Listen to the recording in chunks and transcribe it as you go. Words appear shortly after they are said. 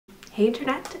Hey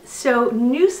internet. So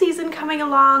new season coming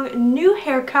along, new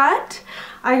haircut.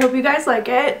 I hope you guys like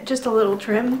it. Just a little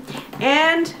trim.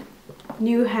 And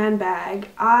new handbag.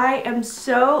 I am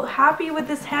so happy with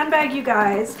this handbag, you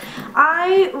guys.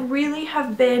 I really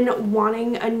have been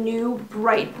wanting a new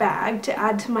bright bag to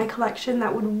add to my collection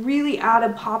that would really add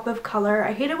a pop of color.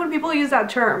 I hate it when people use that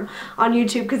term on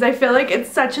YouTube because I feel like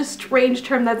it's such a strange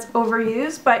term that's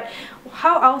overused, but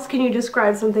how else can you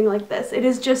describe something like this? It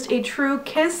is just a true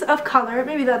kiss of color,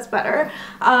 maybe that's better,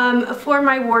 for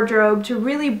my wardrobe to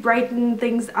really brighten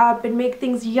things up and make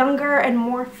things younger and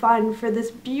more fun for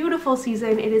this beautiful season.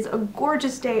 It is a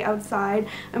gorgeous day outside.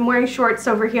 I'm wearing shorts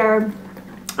over here.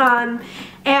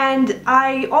 And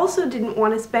I also didn't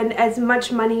want to spend as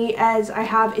much money as I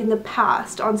have in the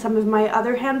past on some of my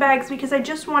other handbags because I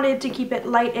just wanted to keep it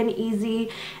light and easy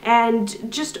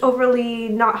and just overly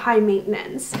not high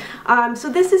maintenance. So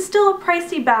this is still a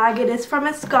pricey bag. It is from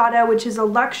Escada, which is a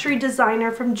luxury designer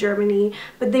from Germany,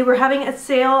 but they were having a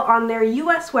sale on their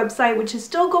US website, which is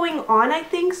still going on, I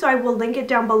think, so I will link it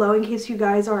down below in case you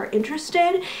guys are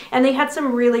interested. And they had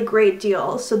some really great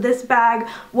deals. So this bag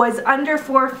was under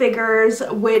 4 figures,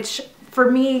 which for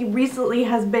me recently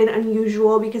has been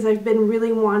unusual because I've been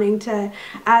really wanting to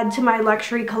add to my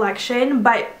luxury collection,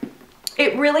 but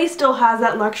it really still has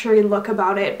that luxury look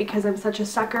about it because I'm such a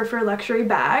sucker for luxury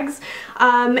bags.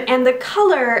 And the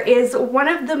color is one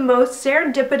of the most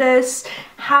serendipitous,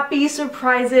 happy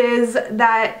surprises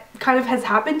that kind of has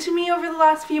happened to me over the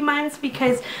last few months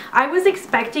because I was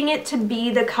expecting it to be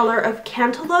the color of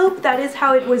cantaloupe. That is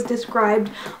how it was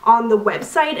described on the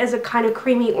website, as a kind of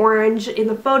creamy orange. In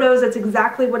the photos, that's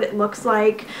exactly what it looks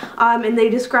like. And they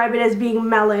describe it as being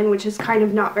melon, which is kind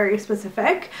of not very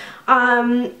specific.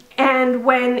 And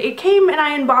when it came and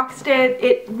I unboxed it,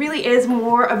 it really is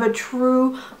more of a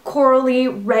true corally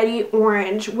reddy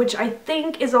orange, which I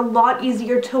think is a lot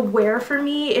easier to wear for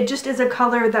me. It just is a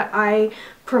color that I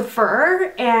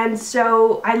prefer, and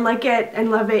so I like it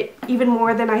and love it even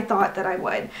more than I thought that I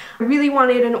would. I really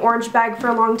wanted an orange bag for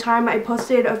a long time. I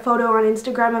posted a photo on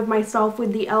Instagram of myself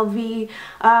with the LV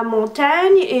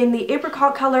Montagne in the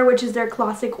apricot color, which is their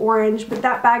classic orange, but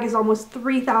that bag is almost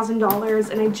 $3,000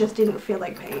 and I just didn't feel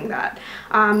like paying that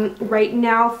right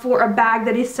now for a bag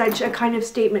that is such a kind of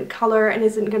statement color and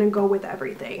isn't going to go with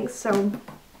everything. So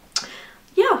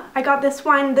yeah, I got this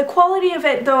one. The quality of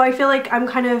it, though, I feel like I'm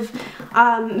kind of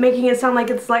making it sound like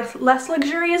it's less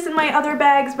luxurious than my other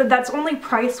bags, but that's only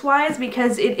price-wise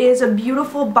because it is a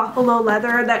beautiful buffalo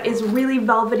leather that is really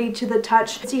velvety to the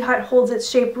touch. See how it holds its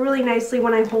shape really nicely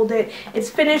when I hold it. It's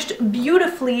finished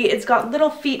beautifully. It's got little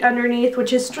feet underneath,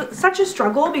 which is such a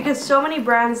struggle because so many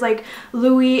brands like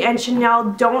Louis and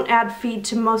Chanel don't add feet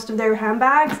to most of their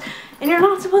handbags. And you're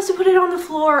not supposed to put it on the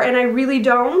floor, and I really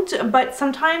don't, but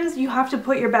sometimes you have to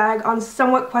put your bag on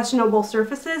somewhat questionable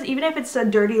surfaces, even if it's a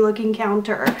dirty looking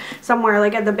counter somewhere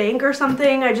like at the bank or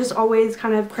something. I just always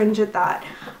kind of cringe at that.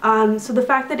 So the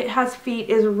fact that it has feet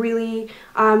is really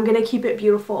gonna keep it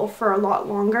beautiful for a lot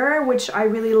longer, which I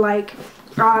really like.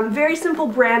 Very simple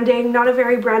branding, not a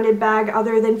very branded bag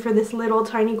other than for this little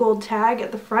tiny gold tag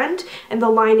at the front and the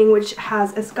lining, which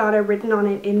has Escada written on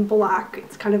it in black.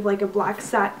 It's kind of like a black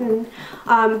satin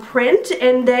print.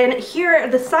 And then here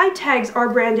the side tags are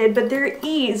branded, but they're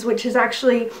E's, which is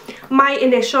actually my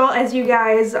initial, as you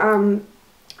guys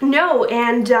no,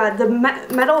 and the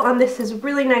metal on this is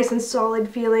really nice and solid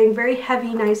feeling, very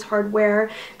heavy, nice hardware,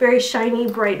 very shiny,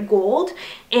 bright gold.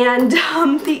 And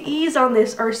the E's on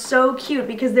this are so cute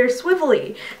because they're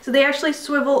swivelly. So they actually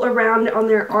swivel around on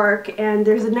their arc, and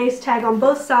there's a nice tag on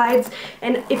both sides.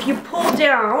 And if you pull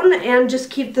down and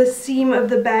just keep the seam of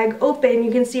the bag open,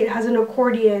 you can see it has an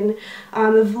accordion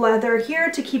of leather here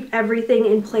to keep everything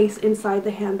in place inside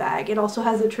the handbag. It also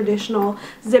has a traditional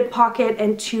zip pocket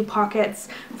and 2 pockets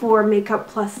for makeup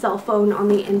plus cell phone on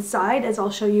the inside, as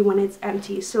I'll show you when it's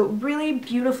empty. So really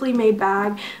beautifully made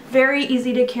bag, very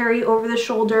easy to carry over the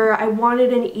shoulder. I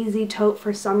wanted an easy tote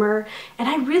for summer, and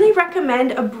I really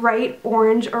recommend a bright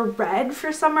orange or red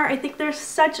for summer. I think they're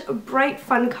such bright,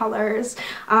 fun colors,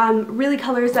 really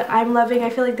colors that I'm loving. I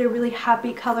feel like they're really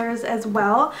happy colors as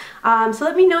well. So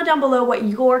let me know down below what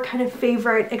your kind of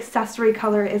favorite accessory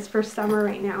color is for summer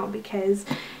right now, because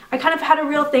I kind of had a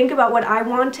real think about what I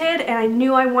wanted, and I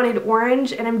knew I wanted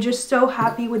orange, and I'm just so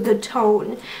happy with the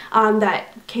tone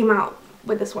that came out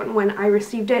with this one when I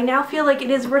received it. I now feel like it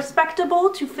is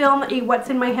respectable to film a what's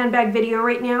in my handbag video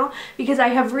right now because I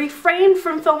have refrained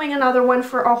from filming another one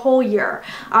for a whole year.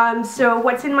 So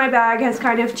what's in my bag has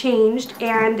kind of changed,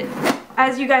 and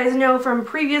as you guys know from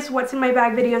previous what's in my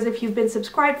bag videos, if you've been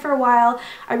subscribed for a while,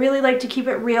 I really like to keep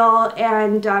it real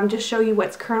and just show you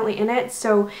what's currently in it.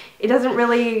 So it doesn't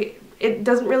really it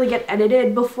doesn't really get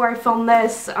edited before I film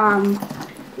this.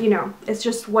 You know, it's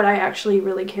just what I actually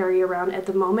really carry around at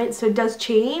the moment, so it does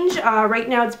change. Right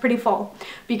now it's pretty full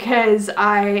because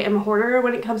I am a hoarder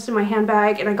when it comes to my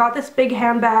handbag, and I got this big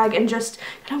handbag and just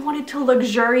kind of wanted to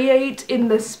luxuriate in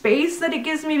the space that it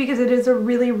gives me because it is a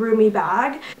really roomy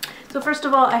bag. So first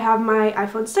of all, I have my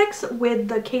iPhone 6 with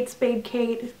the Kate Spade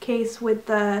case with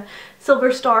the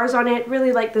silver stars on it.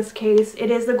 Really like this case. It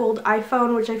is the gold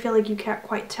iPhone, which I feel like you can't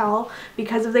quite tell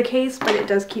because of the case, but it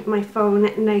does keep my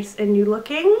phone nice and new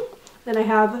looking. Then I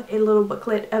have a little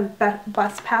booklet of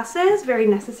bus passes, very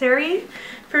necessary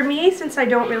for me since I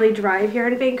don't really drive here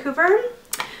in Vancouver.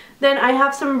 Then I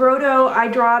have some Roto eye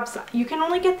drops. You can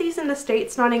only get these in the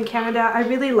States, not in Canada. I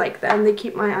really like them. They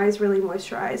keep my eyes really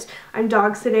moisturized. I'm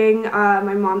dog sitting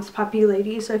my mom's puppy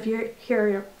lady, so if you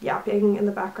hear yapping in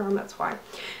the background, that's why.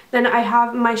 Then I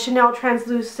have my Chanel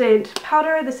translucent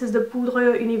powder. This is the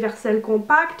Poudre Universelle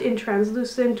Compact in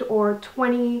translucent or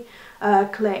 20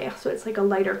 clair, so it's like a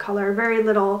lighter color. Very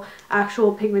little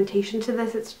actual pigmentation to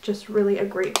this. It's just really a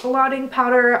great blotting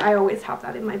powder. I always have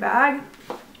that in my bag.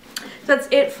 So that's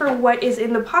it for what is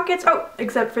in the pockets. Oh,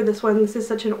 except for this one. This is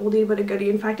such an oldie but a goodie.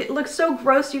 In fact, it looks so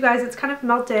gross, you guys. It's kind of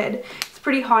melted. It's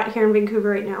pretty hot here in Vancouver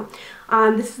right now.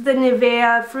 This is the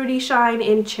Nivea Fruity Shine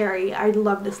in Cherry. I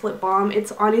love this lip balm.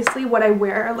 It's honestly what I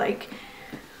wear like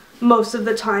most of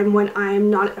the time when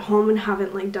I'm not at home and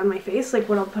haven't like done my face, like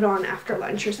what I'll put on after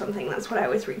lunch or something. That's what I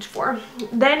always reach for.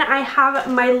 Then I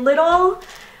have my little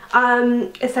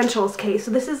essentials case.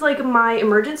 So this is like my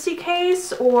emergency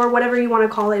case or whatever you want to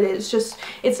call it. It's just,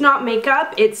 it's not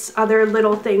makeup, it's other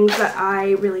little things that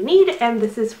I really need, and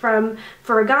this is from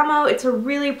Ferragamo. It's a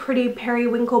really pretty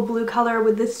periwinkle blue color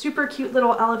with this super cute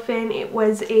little elephant. It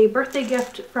was a birthday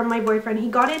gift from my boyfriend. He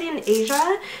got it in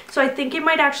Asia, so I think it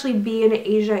might actually be an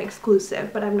Asia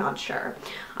exclusive, but I'm not sure.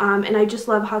 And I just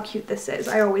love how cute this is.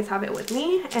 I always have it with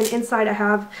me. And inside I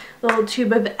have a little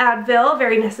tube of Advil,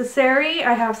 very necessary.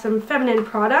 I have some feminine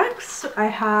products. I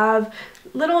have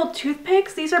little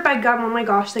toothpicks. These are by Gum. Oh my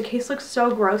gosh, the case looks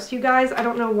so gross, you guys. I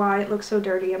don't know why it looks so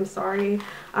dirty. I'm sorry.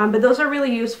 But those are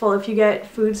really useful if you get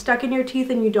food stuck in your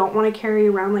teeth and you don't want to carry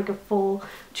around like a full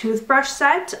toothbrush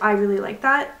set. I really like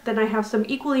that. Then I have some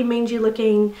equally mangy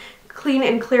looking clean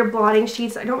and clear blotting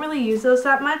sheets. I don't really use those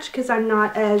that much because I'm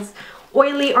not as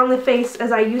oily on the face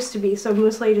as I used to be, so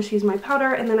mostly I just use my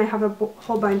powder. And then I have a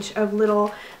whole bunch of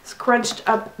little scrunched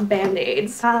up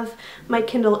band-aids. I have my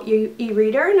Kindle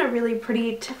e-reader in a really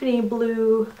pretty Tiffany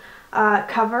blue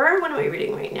cover. What am I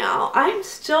reading right now? I'm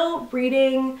still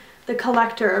reading The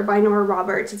Collector by Nora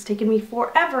Roberts. It's taken me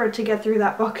forever to get through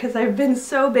that book because I've been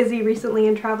so busy recently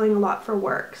and traveling a lot for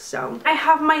work. So I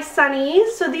have my sunnies.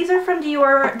 So these are from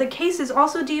Dior. The case is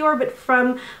also Dior, but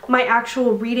from my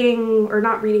actual reading, or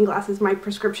not reading glasses, my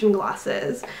prescription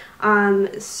glasses.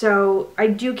 So I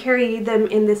do carry them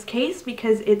in this case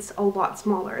because it's a lot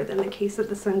smaller than the case that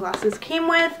the sunglasses came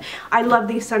with. I love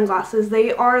these sunglasses.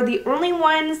 They are the only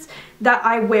ones that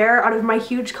I wear out of my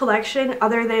huge collection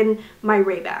other than my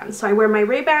Ray-Bans. So I wear my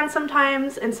Ray-Bans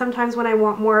sometimes, and sometimes when I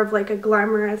want more of like a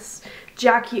glamorous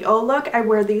Jackie O look, I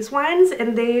wear these ones,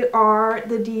 and they are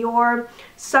the Dior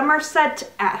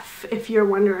Somerset F, if you're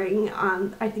wondering.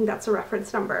 I think that's a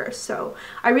reference number. So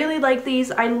I really like these.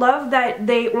 I love that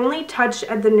they only touch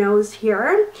at the nose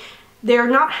here. They're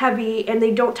not heavy and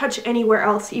they don't touch anywhere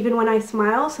else, even when I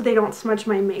smile, so they don't smudge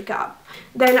my makeup.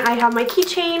 Then I have my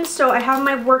keychains. So I have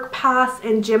my work pass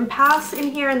and gym pass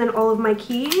in here, and then all of my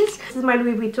keys. This is my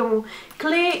Louis Vuitton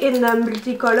clé in the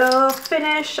multicolor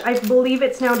finish. I believe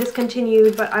it's now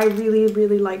discontinued, but I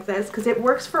really like this because it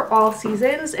works for all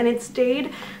seasons and it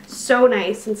stayed so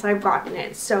nice since I've gotten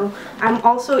it. So I'm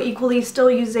also equally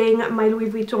still using my Louis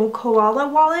Vuitton koala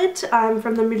wallet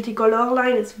from the multicolor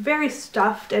line. It's very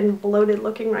stuffed and bloated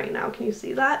looking right now. Can you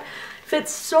see that?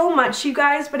 Fits so much, you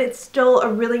guys, but it's still a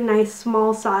really nice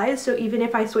small size, so even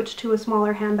if I switch to a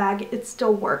smaller handbag, it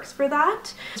still works for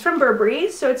that. It's from Burberry,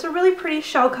 so it's a really pretty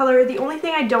shell color. The only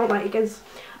thing I don't like is,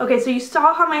 okay, so you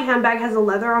saw how my handbag has a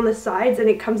leather on the sides and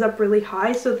it comes up really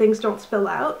high so things don't spill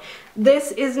out.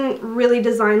 This isn't really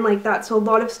designed like that, so a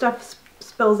lot of stuff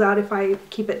spills out if I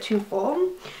keep it too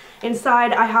full.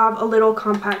 Inside I have a little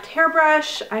compact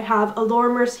hairbrush. I have a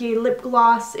Laura Mercier lip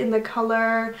gloss in the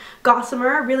color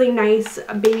Gossamer, really nice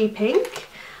baby pink.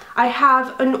 I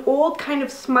have an old kind of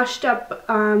smushed up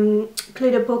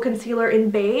Clé de Peau concealer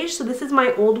in beige. So this is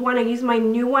my old one. I use my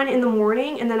new one in the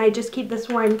morning, and then I just keep this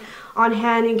one on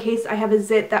hand in case I have a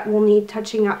zit that will need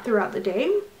touching up throughout the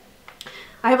day.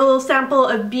 I have a little sample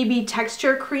of BB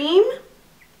Texture Cream.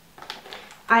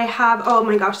 I have, oh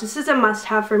my gosh, this is a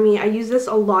must-have for me. I use this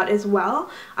a lot as well.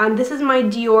 This is my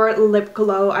Dior Lip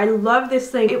Glow. I love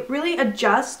this thing. It really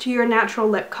adjusts to your natural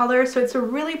lip color, so it's a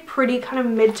really pretty kind of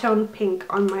mid-tone pink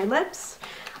on my lips.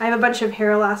 I have a bunch of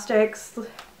hair elastics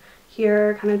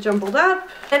here kind of jumbled up.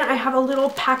 Then I have a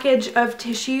little package of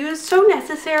tissues, so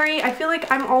necessary. I feel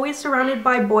like I'm always surrounded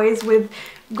by boys with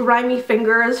grimy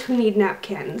fingers who need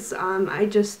napkins.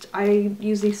 I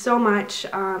use these so much.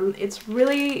 It's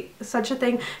really such a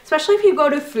thing, especially if you go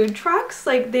to food trucks.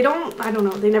 Like they don't, I don't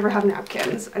know, they never have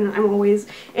napkins, and I'm always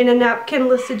in a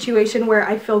napkinless situation where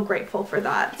I feel grateful for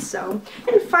that. So,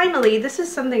 and finally, this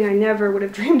is something I never would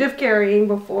have dreamed of carrying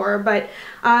before, but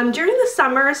during the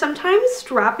summer, sometimes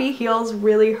strappy heels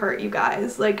really hurt, you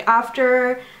guys. Like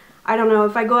after, I don't know,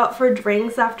 if I go out for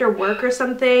drinks after work or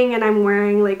something and I'm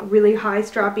wearing like really high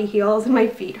strappy heels and my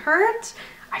feet hurt,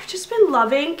 I've just been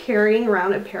loving carrying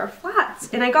around a pair of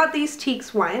flats. And I got these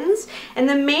Teaks ones, and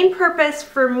the main purpose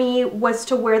for me was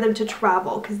to wear them to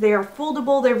travel because they are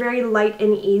foldable, they're very light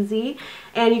and easy,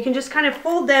 and you can just kind of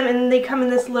fold them and they come in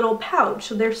this little pouch.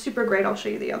 So they're super great. I'll show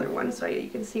you the other one so you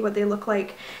can see what they look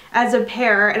like as a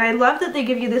pair. And I love that they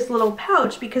give you this little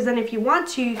pouch because then if you want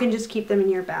to, you can just keep them in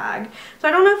your bag. So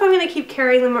I don't know if I'm going to keep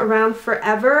carrying them around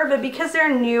forever, but because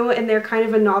they're new and they're kind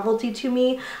of a novelty to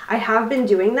me, I have been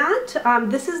doing that.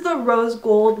 This is the rose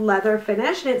gold leather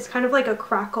finish, and it's kind of like a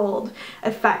crackled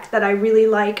effect that I really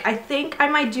like. I think I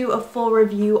might do a full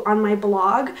review on my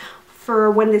blog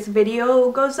for when this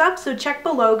video goes up, so check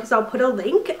below because I'll put a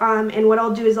link, and what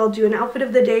I'll do is I'll do an outfit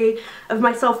of the day of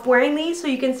myself wearing these so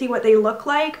you can see what they look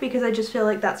like, because I just feel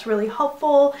like that's really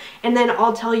helpful, and then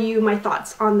I'll tell you my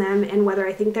thoughts on them and whether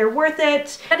I think they're worth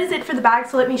it. That is it for the bag,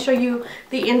 so let me show you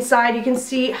the inside. You can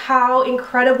see how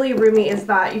incredibly roomy is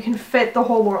that. You can fit the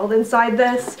whole world inside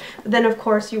this, but then of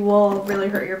course you will really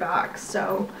hurt your back,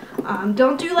 so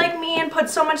don't do like me and put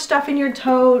so much stuff in your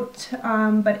tote,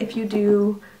 but if you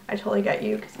do, I totally get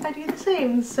you because I do the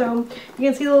same. So you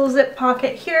can see the little zip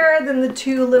pocket here, then the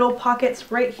two little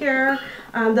pockets right here.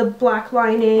 The black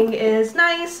lining is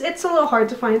nice. It's a little hard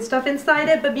to find stuff inside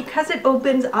it, but because it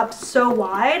opens up so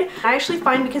wide, I actually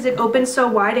find because it opens so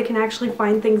wide, I can actually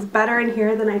find things better in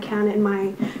here than I can in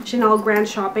my Chanel Grand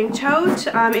Shopping tote.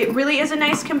 It really is a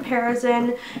nice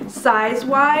comparison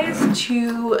size-wise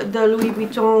to the Louis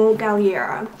Vuitton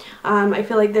Galliera. I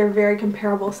feel like they're very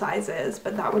comparable sizes,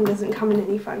 but that one doesn't come in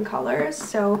any fun colors.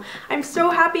 So I'm so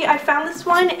happy I found this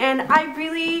one, and I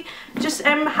really just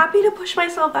am happy to push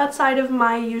myself outside of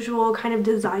my usual kind of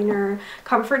designer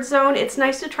comfort zone. It's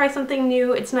nice to try something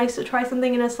new. It's nice to try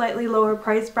something in a slightly lower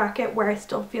price bracket where I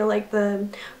still feel like the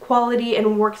quality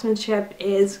and workmanship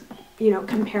is, you know,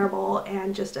 comparable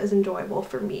and just as enjoyable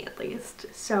for me at least.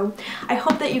 So I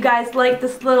hope that you guys like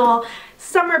this little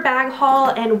summer bag haul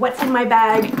and what's in my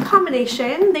bag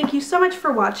combination. Thank you so much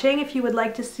for watching. If you would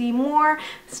like to see more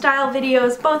style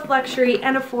videos, both luxury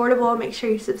and affordable, make sure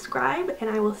you subscribe, and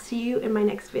I will see you in my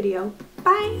next video.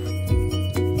 Bye!